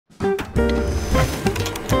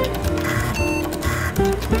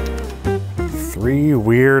Three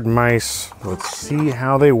weird mice. Let's see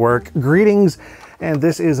how they work. Greetings, and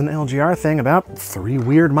this is an LGR thing about three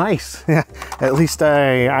weird mice. At least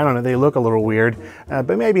I don't know, they look a little weird,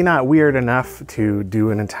 but maybe not weird enough to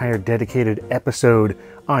do an entire dedicated episode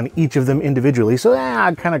on each of them individually. So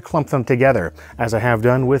I'd kind of clump them together, as I have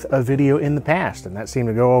done with a video in the past, and that seemed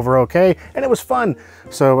to go over okay, and it was fun.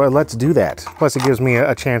 So let's do that. Plus it gives me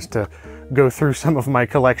a chance to go through some of my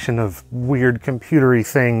collection of weird computery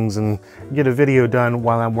things and get a video done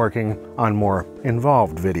while I'm working on more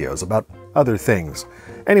involved videos about other things.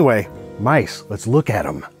 Anyway, mice, let's look at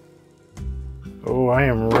them. Oh, I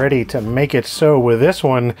am ready to make it so with this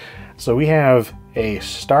one. So we have a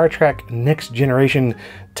Star Trek Next Generation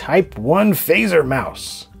Type 1 phaser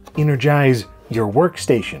mouse. Energize your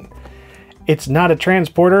workstation. It's not a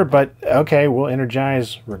transporter, but okay, we'll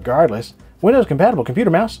energize regardless. Windows compatible computer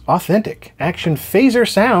mouse, authentic. Action phaser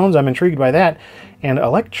sounds, I'm intrigued by that. And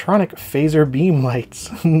electronic phaser beam lights.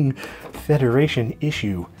 Federation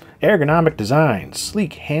issue. Ergonomic design,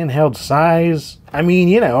 sleek handheld size. I mean,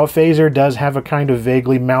 you know, a phaser does have a kind of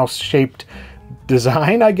vaguely mouse-shaped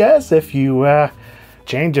design, I guess, if you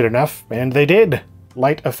change it enough. And they did.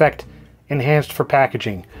 Light effect enhanced for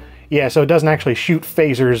packaging. Yeah, so it doesn't actually shoot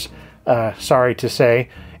phasers, sorry to say.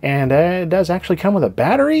 And it does actually come with a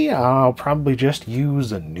battery. I'll probably just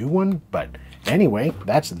use a new one, but anyway,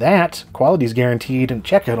 that's that. Quality's guaranteed, and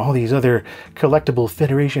check out all these other collectible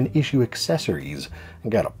Federation issue accessories. I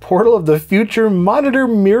got a Portal of the Future monitor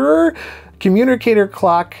mirror, communicator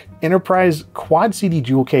clock, Enterprise quad CD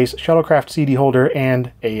jewel case, shuttlecraft CD holder,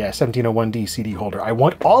 and a 1701D CD holder. I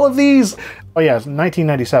want all of these! Oh yeah,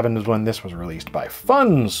 1997 is when this was released by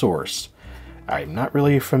FunSource. I'm not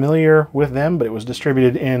really familiar with them, but it was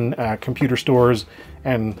distributed in computer stores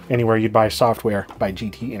and anywhere you'd buy software by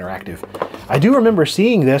GT Interactive. I do remember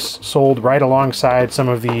seeing this sold right alongside some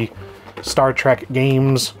of the Star Trek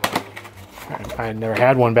games. I never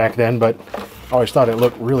had one back then, but I always thought it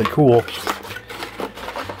looked really cool.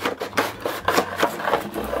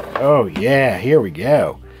 Oh yeah, here we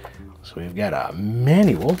go. So we've got a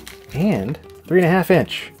manual and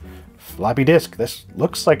 3.5-inch. Floppy disk. This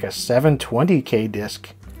looks like a 720K disk,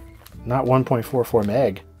 not 1.44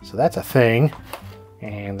 meg. So that's a thing.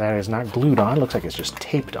 And that is not glued on. Looks like it's just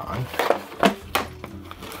taped on.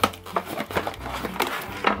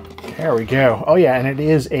 There we go. Oh yeah, and it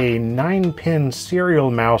is a 9-pin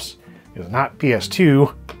serial mouse. It's not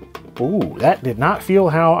PS2. Ooh, that did not feel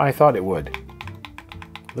how I thought it would.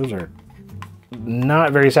 Those are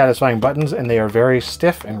not very satisfying buttons, and they are very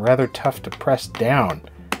stiff and rather tough to press down.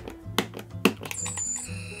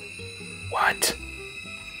 What?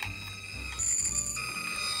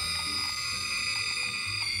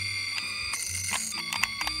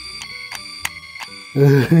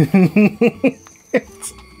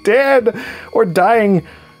 It's dead or dying.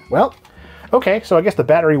 Well, okay, so I guess the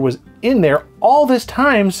battery was in there all this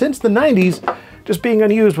time since the 90s, just being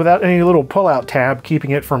unused without any little pull-out tab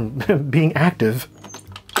keeping it from being active.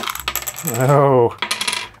 Oh,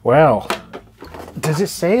 well, does it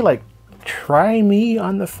say, like, try me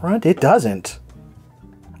on the front? It doesn't.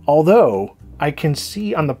 Although I can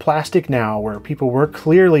see on the plastic now where people were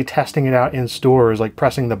clearly testing it out in stores, like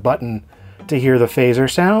pressing the button to hear the phaser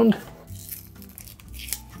sound.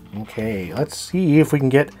 Okay, let's see if we can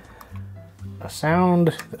get a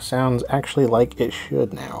sound that sounds actually like it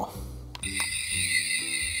should now.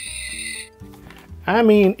 I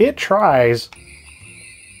mean, it tries.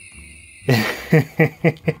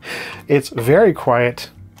 It's very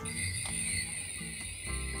quiet.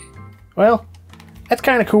 Well, that's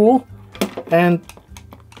kind of cool. And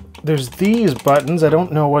there's these buttons. I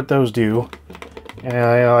don't know what those do. And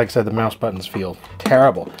like I said, the mouse buttons feel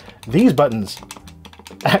terrible. These buttons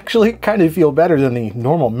actually kind of feel better than the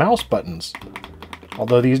normal mouse buttons.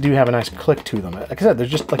 Although these do have a nice click to them. Like I said,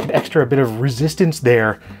 there's just like an extra bit of resistance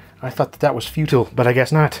there. I thought that was futile, but I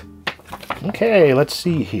guess not. Okay, let's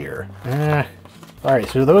see here. Alright,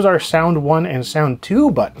 so those are Sound 1 and Sound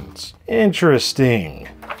 2 buttons. Interesting.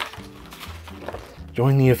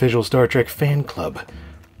 Join the official Star Trek fan club.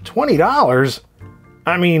 $20?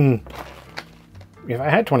 I mean, if I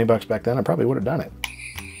had 20 bucks back then, I probably would have done it.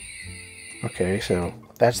 Okay, so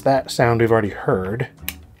that's that sound we've already heard.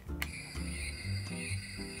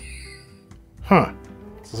 Huh.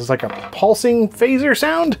 This is like a pulsing phaser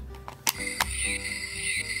sound?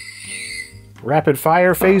 Rapid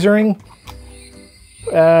fire phasering?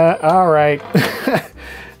 Alright.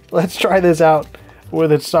 Let's try this out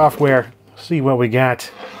with its software. See what we got.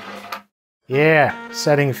 Yeah,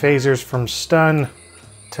 setting phasers from stun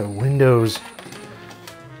to Windows.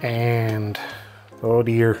 And, oh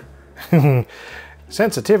dear.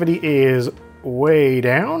 Sensitivity is way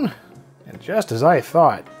down. And just as I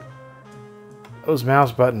thought, those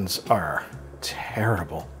mouse buttons are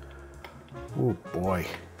terrible. Oh boy.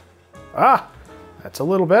 Ah, that's a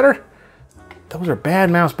little better. Those are bad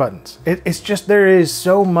mouse buttons. It's just, there is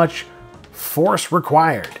so much force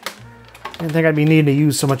required. I didn't think I'd be needing to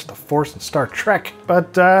use so much of the force in Star Trek.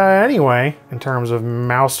 But anyway, in terms of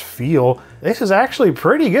mouse feel, this is actually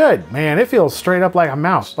pretty good. Man, it feels straight up like a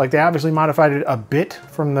mouse. Like, they obviously modified it a bit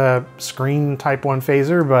from the screen Type 1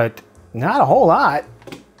 phaser, but not a whole lot.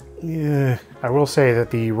 Yeah, I will say that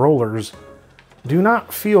the rollers do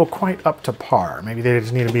not feel quite up to par. Maybe they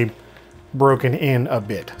just need to be broken in a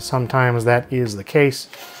bit. Sometimes that is the case.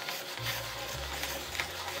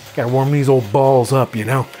 Gotta warm these old balls up, you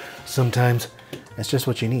know? Sometimes that's just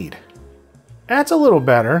what you need. That's a little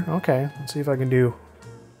better. Okay, let's see if I can do...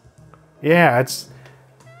 Yeah, it's...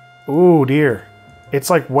 Ooh, dear. It's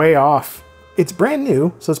like way off. It's brand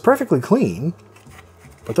new, so it's perfectly clean.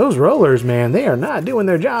 But those rollers, man, they are not doing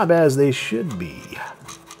their job as they should be.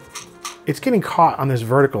 It's getting caught on this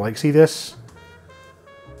vertical. Like, see this?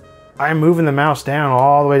 I'm moving the mouse down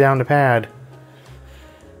all the way down to pad.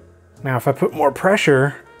 Now, if I put more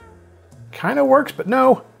pressure, kind of works, but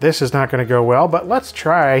no, this is not going to go well. But let's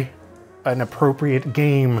try an appropriate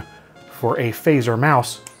game for a phaser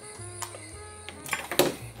mouse.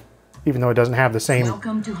 Even though it doesn't have the same,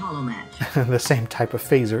 Welcome to Hollow Match. the same type of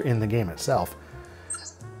phaser in the game itself.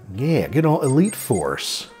 Yeah, good old Elite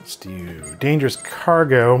Force. Let's do Dangerous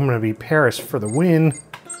Cargo. I'm going to be Paris for the win.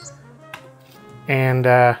 And,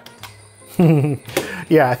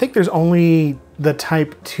 yeah, I think there's only the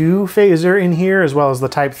Type 2 phaser in here, as well as the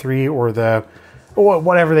Type 3 or the,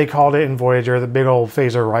 whatever they called it in Voyager, the big old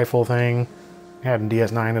phaser rifle thing. Had in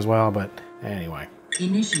DS9 as well, but anyway.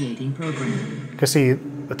 Initiating program. Because see,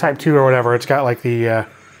 the Type 2 or whatever, it's got like the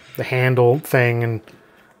handle thing and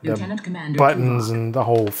the buttons and the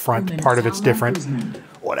whole front Crewman part of it's Salman different. Guzman.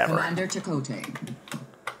 Whatever. Commander Chakotay.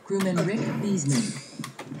 Crewman Rick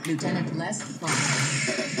Beesman. Lieutenant Les Fox.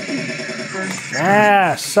 First.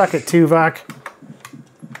 Ah, suck it, Tuvok.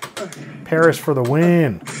 Paris for the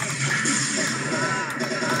win.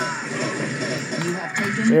 You have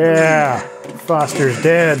taken. Yeah, Foster's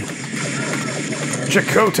dead.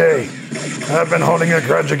 Chakotay, I've been holding a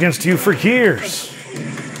grudge against you for years.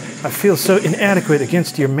 I feel so inadequate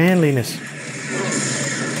against your manliness.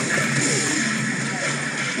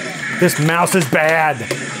 This mouse is bad.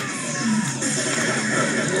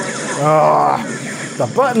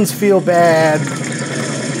 The buttons feel bad.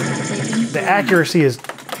 The accuracy is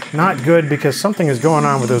not good because something is going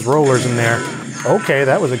on with those rollers in there. Okay,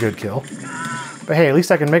 that was a good kill. But hey, at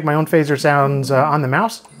least I can make my own phaser sounds on the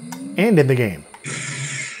mouse and in the game.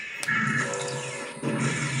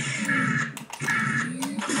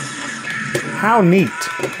 How neat.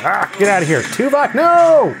 Ah, get out of here. Tuvok,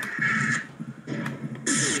 no!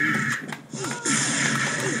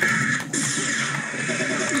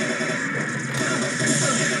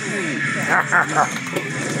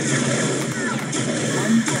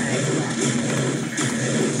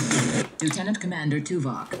 Lieutenant Commander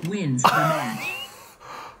Tuvok wins the match.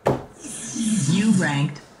 You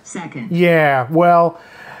ranked second. Yeah, well,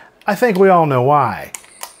 I think we all know why.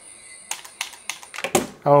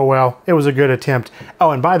 Oh well, it was a good attempt.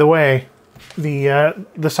 Oh, and by the way, the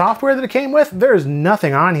software that it came with, there's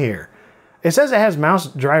nothing on here. It says it has mouse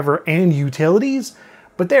driver and utilities,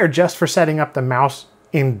 but they're just for setting up the mouse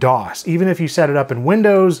in DOS. Even if you set it up in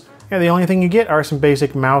Windows, yeah, the only thing you get are some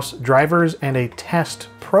basic mouse drivers and a test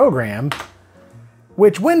program,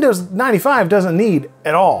 which Windows 95 doesn't need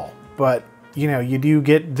at all. But, you know, you do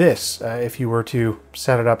get this if you were to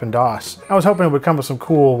set it up in DOS. I was hoping it would come with some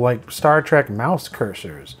cool, like, Star Trek mouse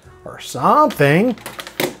cursors or something.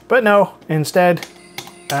 But no, instead,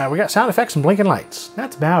 we got sound effects and blinking lights.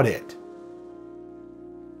 That's about it.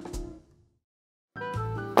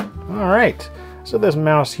 All right. So this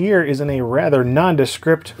mouse here is in a rather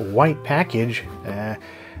nondescript white package.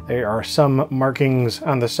 There are some markings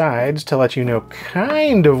on the sides to let you know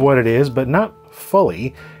kind of what it is, but not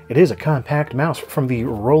fully. It is a compact mouse from the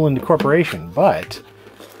Roland Corporation, but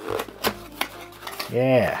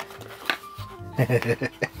yeah.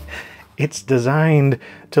 It's designed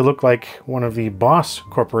to look like one of the Boss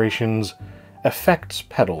Corporation's effects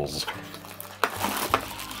pedals.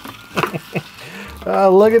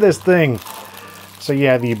 Look at this thing. So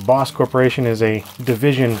yeah, the Boss Corporation is a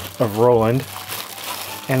division of Roland,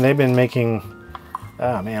 and they've been making,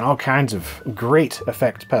 oh man, all kinds of great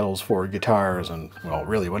effects pedals for guitars and, well,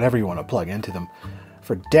 really whatever you want to plug into them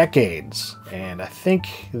for decades. And I think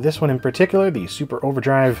this one in particular, the Super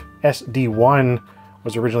OverDrive SD1,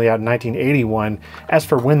 was originally out in 1981. As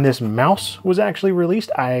for when this mouse was actually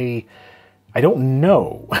released, I don't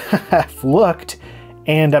know. I've looked,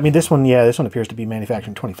 and I mean this one appears to be manufactured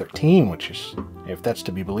in 2013, which is, if that's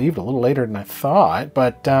to be believed, a little later than I thought.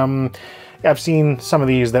 But I've seen some of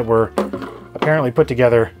these that were apparently put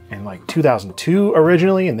together in like 2002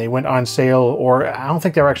 originally, and they went on sale, or I don't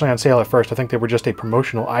think they were actually on sale at first. I think they were just a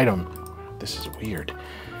promotional item. This is weird.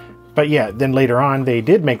 But yeah, then later on, they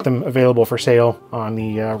did make them available for sale on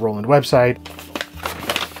the Roland website.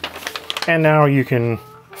 And now you can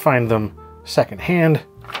find them secondhand,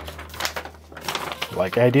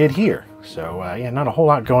 like I did here. So yeah, not a whole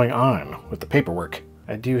lot going on with the paperwork.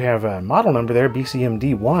 I do have a model number there,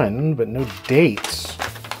 BCMD1, but no dates.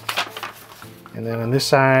 And then on this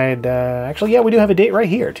side, actually, yeah, we do have a date right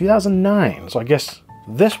here, 2009. So I guess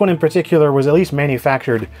this one in particular was at least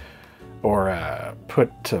manufactured or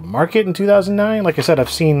put to market in 2009. Like I said, I've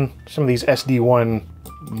seen some of these SD1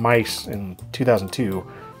 mice in 2002.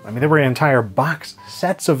 I mean, there were entire box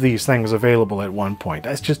sets of these things available at one point.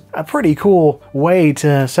 That's just a pretty cool way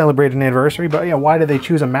to celebrate an anniversary. But yeah, why did they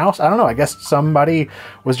choose a mouse? I don't know. I guess somebody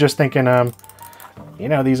was just thinking, you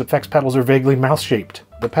know, these effects pedals are vaguely mouse-shaped.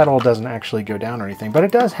 The pedal doesn't actually go down or anything, but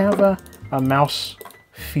it does have a mouse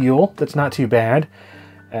feel that's not too bad.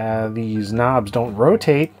 These knobs don't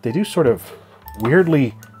rotate. They do sort of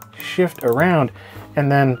weirdly shift around.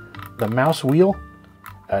 And then the mouse wheel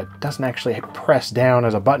doesn't actually press down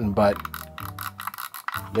as a button, but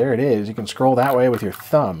there it is. You can scroll that way with your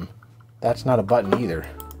thumb. That's not a button either.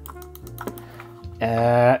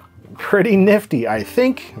 Pretty nifty, I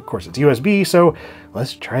think. Of course, it's USB, so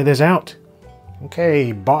let's try this out.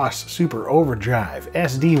 Okay, Boss Super OverDrive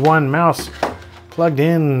SD1 mouse plugged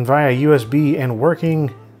in via USB and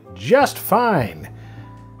working just fine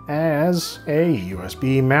as a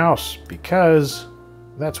USB mouse, because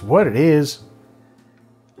that's what it is.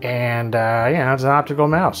 And yeah, it's an optical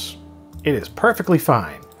mouse. It is perfectly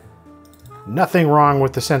fine. Nothing wrong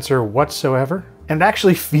with the sensor whatsoever. And it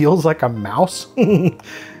actually feels like a mouse.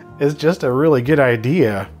 It's just a really good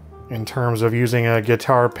idea in terms of using a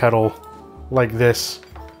guitar pedal like this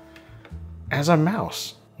as a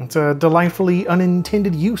mouse. It's a delightfully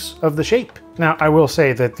unintended use of the shape. Now, I will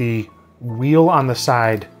say that the wheel on the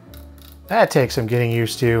side, that takes some getting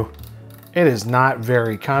used to. It is not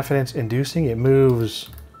very confidence-inducing. It moves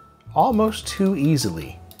almost too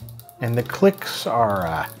easily. And the clicks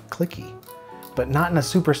are clicky, but not in a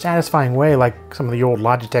super satisfying way like some of the old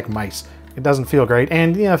Logitech mice. It doesn't feel great.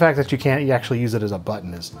 And you know, the fact that you can't actually use it as a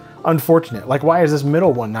button is unfortunate. Like, why is this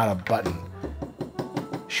middle one not a button?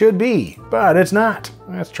 Should be, but it's not.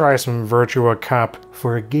 Let's try some Virtua Cop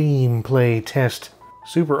for a gameplay test.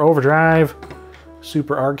 Super OverDrive,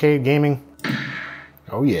 Super Arcade Gaming.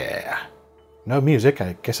 Oh yeah. No music,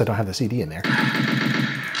 I guess I don't have the CD in there.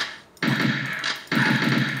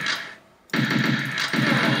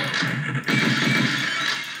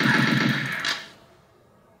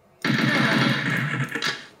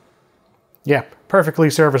 Yeah, perfectly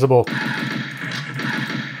serviceable.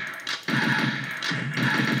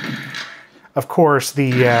 Of course,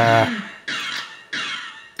 the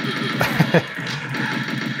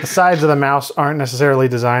the sides of the mouse aren't necessarily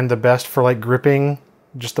designed the best for like gripping,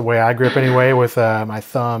 just the way I grip anyway, with my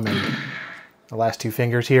thumb and the last two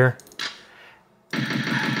fingers here.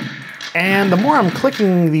 And the more I'm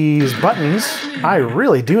clicking these buttons, I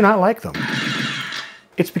really do not like them.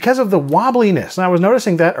 It's because of the wobbliness. And I was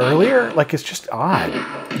noticing that earlier, like it's just odd.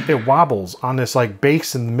 It wobbles on this like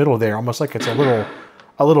base in the middle there, almost like it's a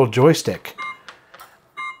little joystick.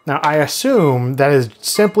 Now I assume that is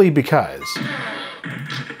simply because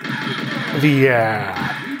the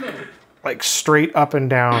like straight up and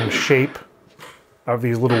down shape of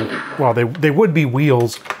these little, well, they would be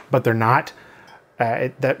wheels, but they're not.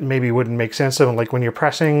 That maybe wouldn't make sense. So like when you're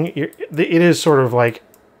pressing, it is sort of like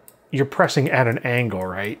you're pressing at an angle,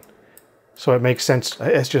 right? So it makes sense.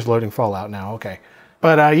 It's just loading Fallout now, okay.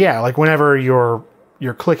 But yeah, like whenever you're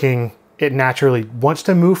clicking, it naturally wants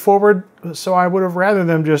to move forward. So I would have rather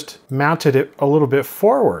them just mounted it a little bit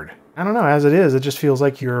forward. I don't know, as it is, it just feels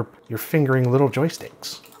like you're fingering little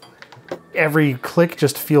joysticks. Every click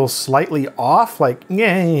just feels slightly off, like,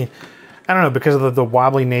 yay. I don't know, because of the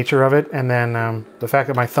wobbly nature of it, and then the fact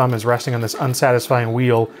that my thumb is resting on this unsatisfying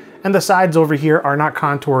wheel, and the sides over here are not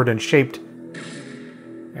contoured and shaped.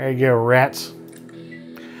 There you go, rats.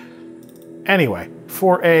 Anyway,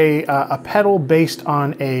 for a pedal based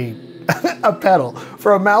on a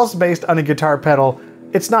for a mouse based on a guitar pedal,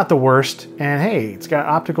 it's not the worst. And hey, it's got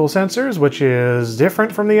optical sensors, which is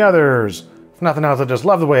different from the others. If nothing else, I just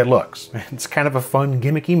love the way it looks. It's kind of a fun,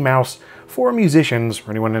 gimmicky mouse for musicians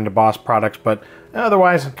or anyone into Boss products, but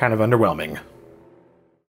otherwise kind of underwhelming.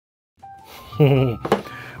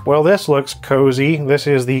 Well, this looks cozy. This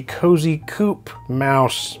is the Cozy Coupe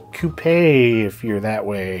mouse. Coupe, if you're that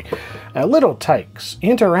way. Little Tikes.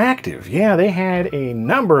 Interactive. Yeah, they had a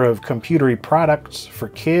number of computery products for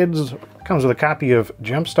kids. Comes with a copy of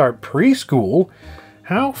Jumpstart Preschool.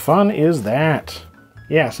 How fun is that?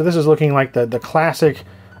 Yeah, so this is looking like the classic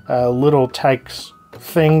Little Tikes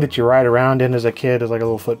thing that you ride around in as a kid. It's like a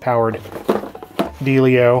little foot-powered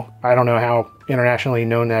dealio. I don't know how internationally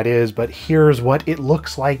known that is, but here's what it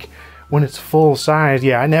looks like when it's full size.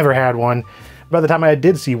 Yeah, I never had one. By the time I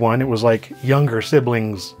did see one, it was like younger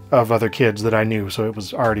siblings of other kids that I knew, so it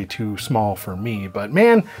was already too small for me. But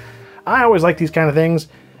man, I always like these kind of things.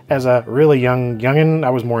 As a really youngin', I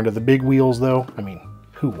was more into the big wheels though. I mean,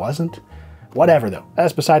 who wasn't? Whatever though,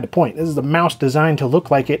 that's beside the point. This is a mouse designed to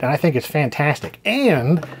look like it, and I think it's fantastic.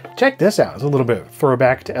 And check this out, it's a little bit of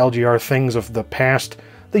throwback to LGR things of the past.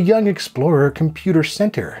 The Young Explorer Computer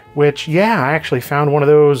Center, which, yeah, I actually found one of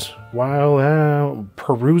those while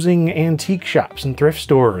perusing antique shops and thrift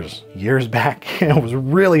stores years back. I was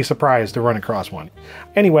really surprised to run across one.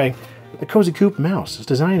 Anyway, the Cozy Coupe mouse is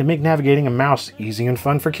designed to make navigating a mouse easy and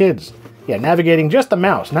fun for kids. Yeah, navigating just the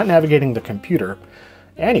mouse, not navigating the computer.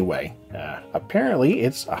 Anyway, apparently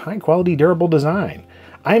it's a high-quality, durable design.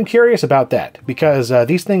 I'm curious about that, because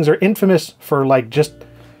these things are infamous for, like, just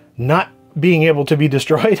not being able to be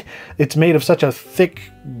destroyed. It's made of such a thick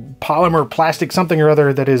polymer plastic something or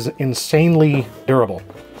other that is insanely durable.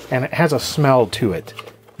 And it has a smell to it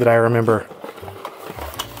that I remember.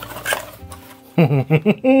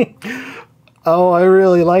 Oh, I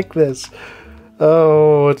really like this.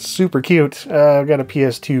 Oh, it's super cute. I've got a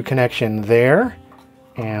PS2 connection there.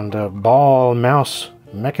 And a ball mouse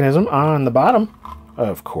mechanism on the bottom.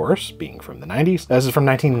 Of course, being from the 90s. This is from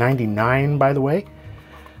 1999, by the way.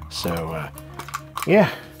 So, yeah,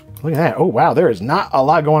 look at that. Oh, wow, there is not a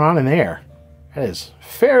lot going on in there. That is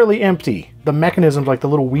fairly empty. The mechanisms, like the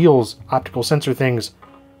little wheels, optical sensor things,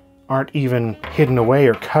 aren't even hidden away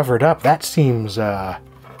or covered up. That seems,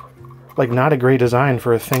 like not a great design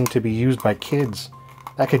for a thing to be used by kids.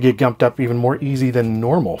 That could get gumped up even more easy than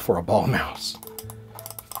normal for a ball mouse.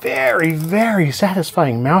 Very, very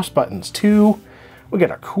satisfying mouse buttons, too. We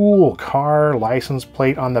got a cool car license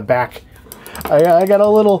plate on the back. I got a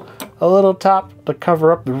little top to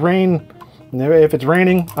cover up the rain. If it's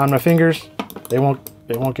raining on my fingers, they won't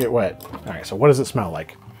get wet. All right, so what does it smell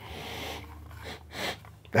like?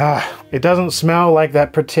 It doesn't smell like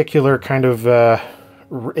that particular kind of,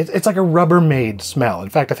 it's like a Rubbermaid smell. In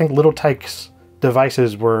fact, I think Little Tikes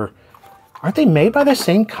devices aren't they made by the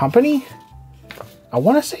same company? I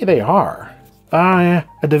want to say they are. Yeah,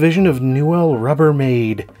 a division of Newell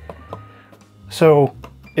Rubbermaid. So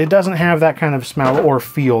it doesn't have that kind of smell or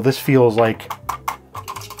feel. This feels like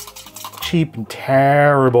cheap and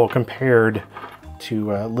terrible compared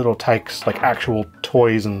to Little Tikes, like actual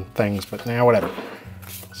toys and things. But now, whatever.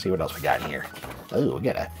 Let's see what else we got in here. Oh, we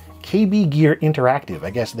got a KB Gear Interactive.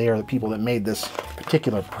 I guess they are the people that made this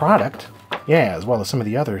particular product. Yeah, as well as some of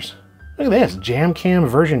the others. Look at this, Jamcam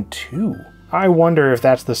version 2. I wonder if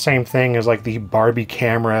that's the same thing as like the Barbie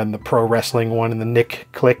camera and the pro wrestling one and the Nick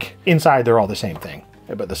Click. Inside, they're all the same thing,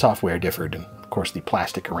 but the software differed, and of course the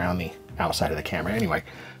plastic around the outside of the camera. Anyway,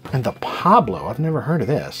 and the Pablo, I've never heard of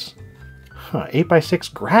this.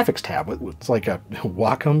 8x6 graphics tablet. It's like a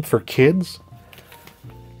Wacom for kids.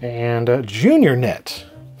 And a Junior Net.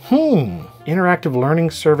 Interactive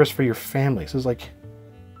learning service for your family. This is like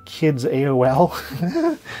kids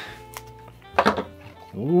AOL.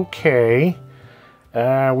 Okay.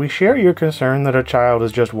 We share your concern that a child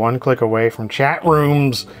is just one click away from chat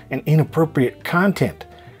rooms and inappropriate content.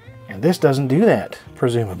 And this doesn't do that,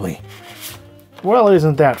 presumably. Well,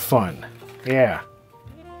 isn't that fun? Yeah.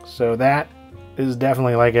 So that is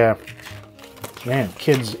definitely like a, man,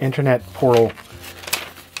 kids' internet portal.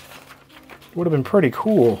 Would have been pretty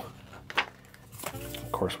cool.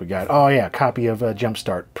 Of course, we got, oh yeah, a copy of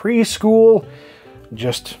Jumpstart Preschool.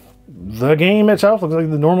 Just the game itself looks like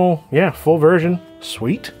the normal, yeah, full version.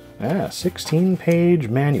 Sweet. 16-page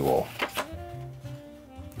manual.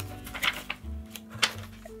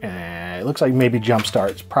 It looks like maybe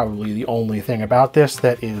Jumpstart's probably the only thing about this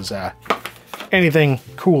that is anything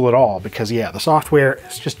cool at all, because yeah, the software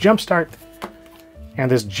is just Jumpstart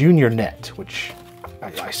and this Junior Net, which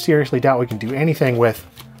I seriously doubt we can do anything with,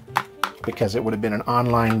 because it would have been an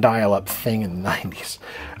online dial-up thing in the 90s.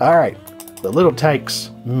 All right. The Little Tikes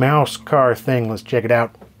mouse car thing. Let's check it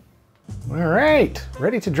out. All right,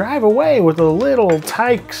 ready to drive away with the Little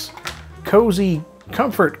Tikes Cozy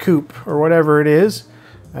Comfort Coupe, or whatever it is.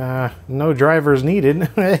 No drivers needed.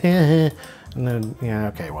 And then, yeah,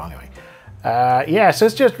 okay, well, anyway. Yeah, so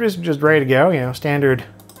it's just ready to go, you know, standard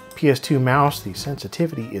PS2 mouse. The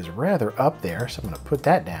sensitivity is rather up there, so I'm gonna put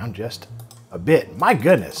that down just a bit. My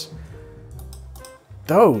goodness.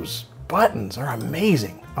 Those buttons are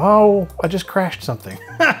amazing. Oh, I just crashed something.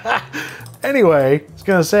 Anyway, I was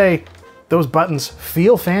gonna say, those buttons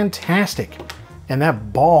feel fantastic. And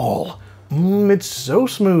that ball, it's so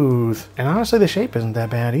smooth. And honestly, the shape isn't that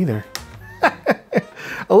bad either.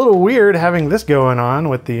 A little weird having this going on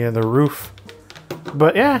with the roof.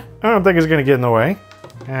 But yeah, I don't think it's gonna get in the way.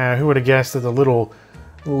 Who would have guessed that the little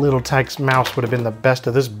Tikes mouse would have been the best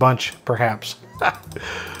of this bunch, perhaps.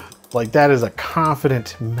 Like, that is a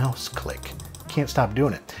confident mouse click. Can't stop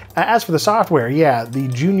doing it. As for the software, yeah, the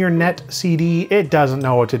Junior Net CD, it doesn't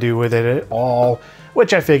know what to do with it at all,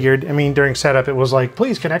 which I figured. I mean, during setup, it was like,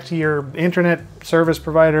 please connect to your internet service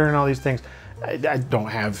provider and all these things. I don't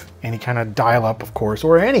have any kind of dial-up, of course,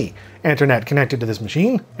 or any internet connected to this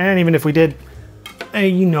machine. And even if we did,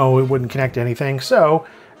 you know, it wouldn't connect to anything. So,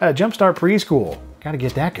 Jumpstart Preschool, gotta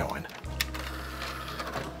get that going.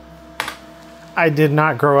 I did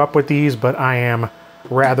not grow up with these, but I am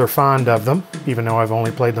rather fond of them, even though I've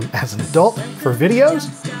only played them as an adult for videos.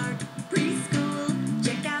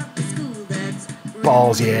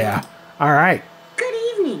 Balls, yeah. All right. Good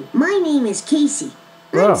evening. My name is Casey.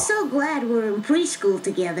 Oh. I'm so glad we're in preschool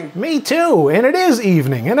together. Me too, and it is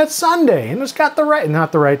evening, and it's Sunday, and it's got the right,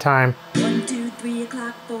 not the right time. 1, 2, 3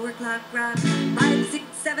 o'clock, 4 o'clock, rock, 5, 6,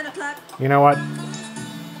 7 o'clock. You know what?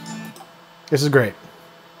 This is great.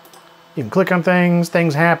 You can click on things,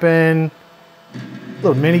 things happen,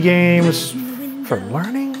 little mini games for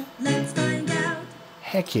learning. Let's find out.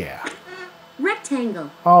 Heck yeah.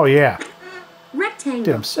 Rectangle. Oh yeah. Rectangle.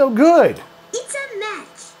 Dude, I'm so good. It's a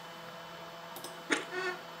match.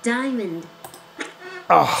 Diamond.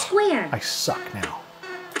 Oh, Square. I suck now.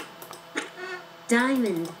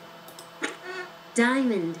 Diamond.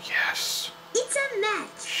 Diamond. Yes. It's a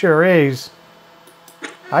match. Sure is.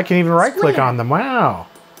 I can even right click Square. on them. Wow.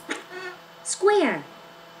 Square.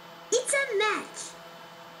 It's a match.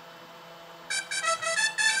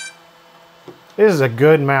 This is a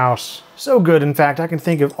good mouse. So good, in fact, I can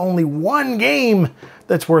think of only one game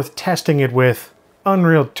that's worth testing it with.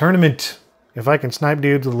 Unreal Tournament. If I can snipe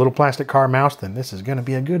dudes with a little plastic car mouse, then this is gonna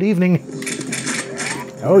be a good evening.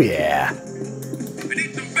 Oh yeah. We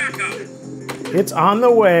need some backup. It's on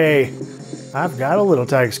the way. I've got a little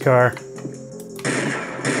Tikes car.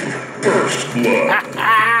 First blood.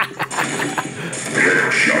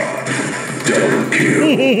 Headshot. Double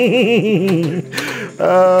kill.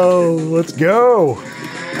 Oh, let's go.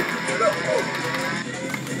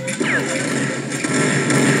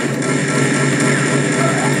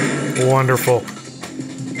 Wonderful.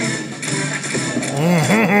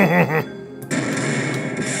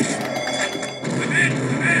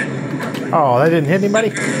 Oh, that didn't hit anybody?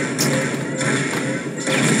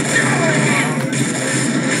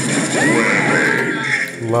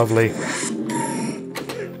 Lovely.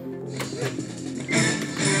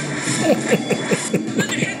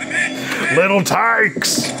 Little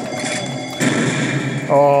Tikes.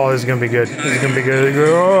 Oh, this is gonna be good. This is gonna be good.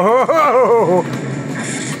 Oh,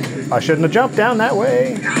 I shouldn't have jumped down that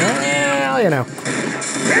way. Well, you know.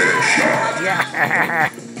 Yeah.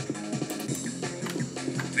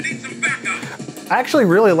 We need some backup. I actually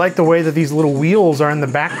really like the way that these little wheels are in the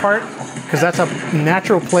back part, because that's a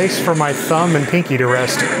natural place for my thumb and pinky to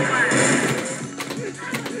rest.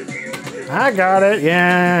 I got it,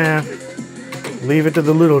 yeah. Leave it to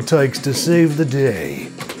the little Tikes to save the day.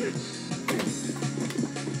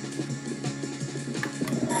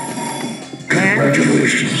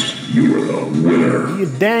 Congratulations. You are the winner. You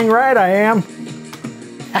dang right I am.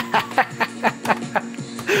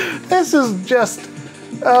 This is just,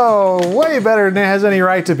 oh, way better than it has any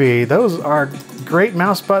right to be. Those are great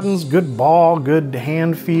mouse buttons, good ball, good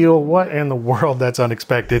hand feel. What in the world? That's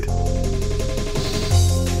unexpected.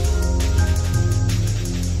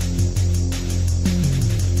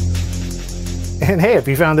 And hey, if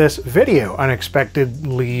you found this video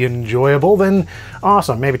unexpectedly enjoyable, then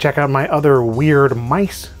awesome. Maybe check out my other weird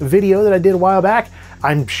mice video that I did a while back.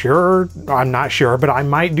 I'm not sure, but I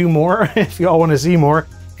might do more if y'all want to see more.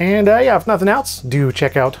 And yeah, if nothing else, do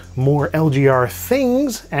check out more LGR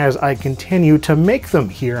things as I continue to make them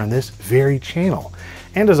here on this very channel.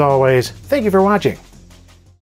 And as always, thank you for watching.